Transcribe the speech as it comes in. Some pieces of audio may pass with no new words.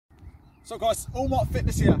So guys, Allmark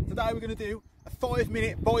Fitness here. Today we're going to do a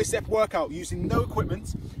 5-minute bicep workout using no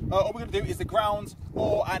equipment. All we're going to do is the ground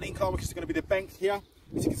or an incline, which is going to be the bench here,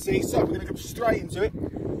 as you can see. So we're going to go straight into it.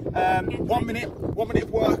 1 minute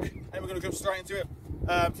of work, and we're going to go straight into it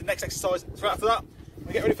to the next exercise. So after that,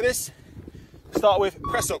 we get ready for this. Start with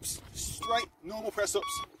press ups, straight normal press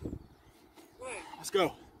ups. Let's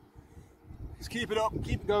go. Just keep it up,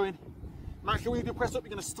 keep it going. Make sure when you do press up,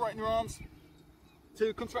 you're going to straighten your arms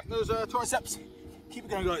to contract those triceps. Keep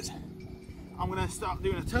it going, guys. I'm going to start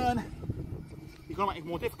doing a turn. You're going to make it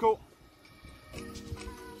more difficult.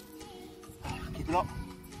 Keep it up.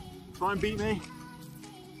 Try and beat me.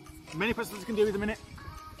 As many press ups as you can do in a minute.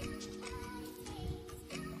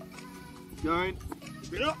 Keep going.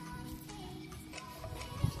 Keep it up.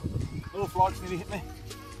 Little fly just nearly hit me.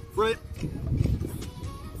 Brilliant.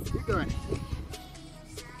 Keep going.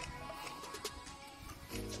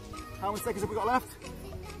 How many seconds have we got left?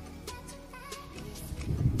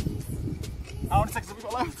 How many seconds have we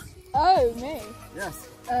got left? Oh, me? Yes.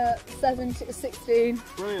 7 to 16.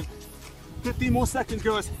 Brilliant. 15 more seconds,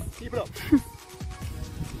 guys. Keep it up.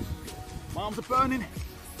 My arms are burning.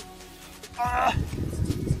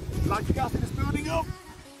 Like the gas is building up.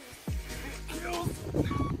 It kills.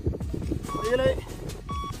 Really?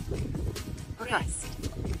 Okay.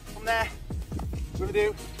 From there, we're going to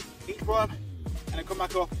do each one and then come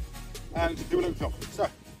back up and do a little jump. So,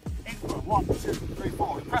 each one, 1, 2, 3,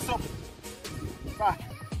 4. Press up, back,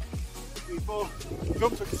 3, 4,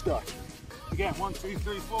 jump to the sky. Again, 1, 2,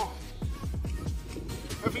 3, 4.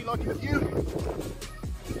 Hopefully you like it with you.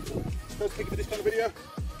 First thing for this kind of video.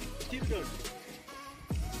 Keep it going.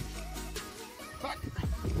 Back.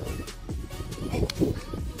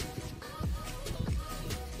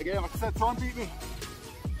 Again, like I said, try and beat me.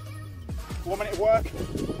 1 minute of work,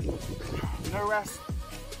 no rest,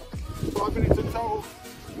 5 minutes in total,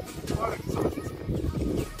 5 exercises.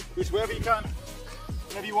 Just wherever you can,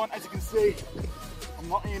 whenever you want. As you can see, I'm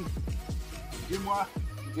not in gym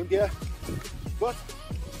gear, but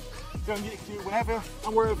you can do it whenever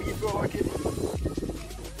and wherever you feel like it.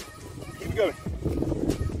 Keep it going.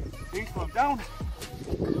 Each one down,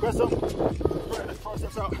 press up, right, let's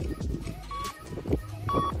triceps out.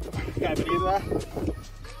 Okay, but either there.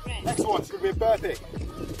 Next one's going to be a burpee,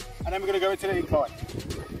 and then we're going to go into the incline.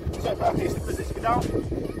 So burpee is the position down,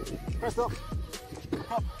 press up,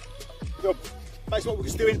 jump. That's what we're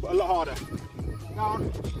just doing, but a lot harder.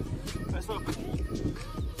 Down, press up. If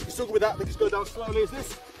you struggle with that, then just go down slowly as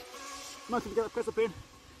this. Most of you get a press up in,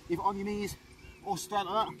 either on your knees or straight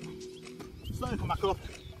like that. Slowly come back up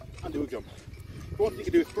and do a jump. Or you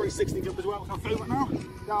can do a 360 jump as well, which I'm feeling right now.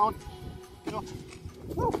 Down, get up.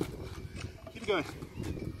 Woo. Keep it going.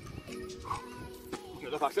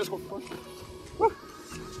 Look like this one. Woo.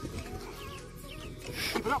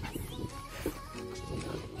 Keep it up.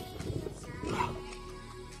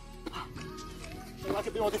 I'd like it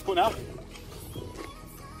a bit more difficult now.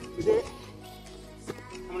 We do it.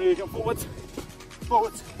 I'm going to jump forwards,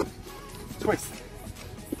 forwards, twist,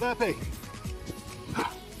 burpee,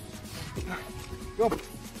 jump,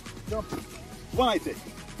 jump, 180.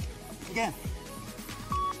 Again.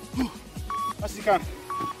 As you can.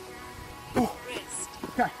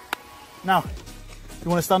 Okay, now, you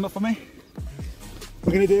want to stand up for me?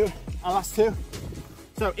 We're going to do our last two.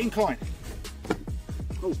 So, incline.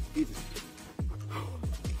 Oh, Jesus.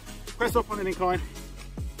 Press up on an incline.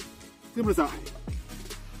 Simple as that.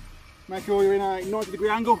 Make sure you're in a 90-degree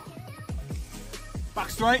angle. Back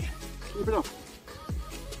straight. Keep it up.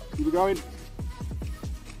 Keep it going.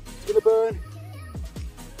 It's going to burn.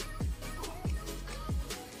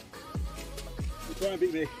 Try and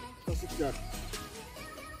beat me. That's it, go.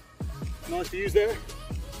 Nice to use there.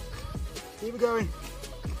 Keep it going.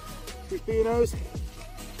 Keep your nose.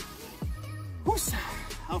 Whoosh.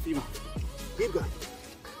 Alpha you, man. Keep it going.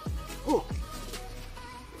 Oh.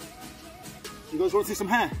 You guys want to see some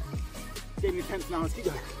hair? Getting intense now. Let's keep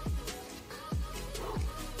going.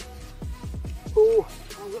 Oh,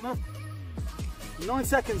 how's that now? 9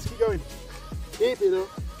 seconds. Keep going. Keep it up.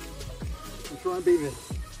 And try and beat me.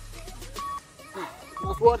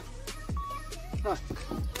 Last one.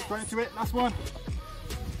 Straight into it. Last one.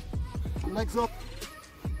 Legs up.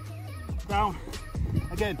 Down.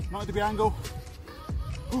 Again, 90-degree angle.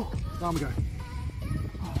 Ooh, down we go.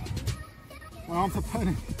 My arms are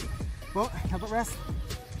burning. But have a rest.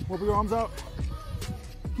 Wobble your arms out.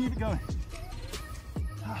 Keep it going.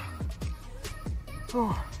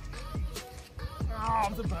 Oh.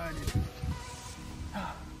 Arms are burning.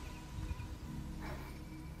 I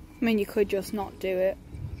mean, you could just not do it.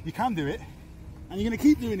 You can do it, and you're going to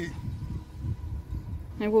keep doing it.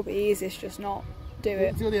 It would be easiest just not do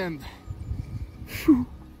it. Until the end. Straighten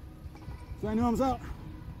your arms out.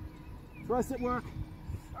 Tricep work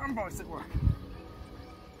and bicep work.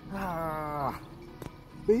 Ah,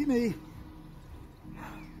 beat me.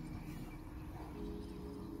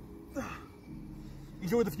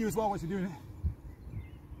 Enjoy the view as well while you're doing it.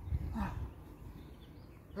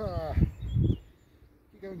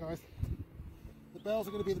 Keep going, guys. The bells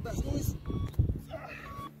are going to be the best noise.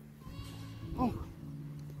 Oh.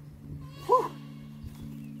 Whew.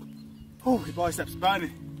 Oh, your biceps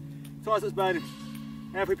burning. Triceps burning.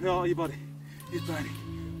 Every part of your body is burning.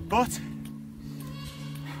 But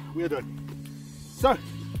we are done. So,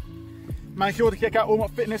 make sure to check out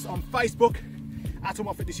Allmark Fitness on Facebook at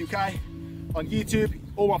Allmark Fitness UK. On YouTube,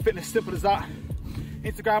 Allmark Fitness, simple as that.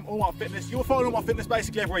 Instagram, Allmark Fitness. You'll find Allmark Fitness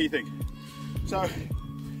basically everywhere you think. So,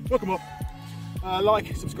 look them up.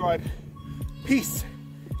 Like, subscribe. Peace.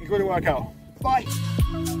 Enjoy the workout. Bye.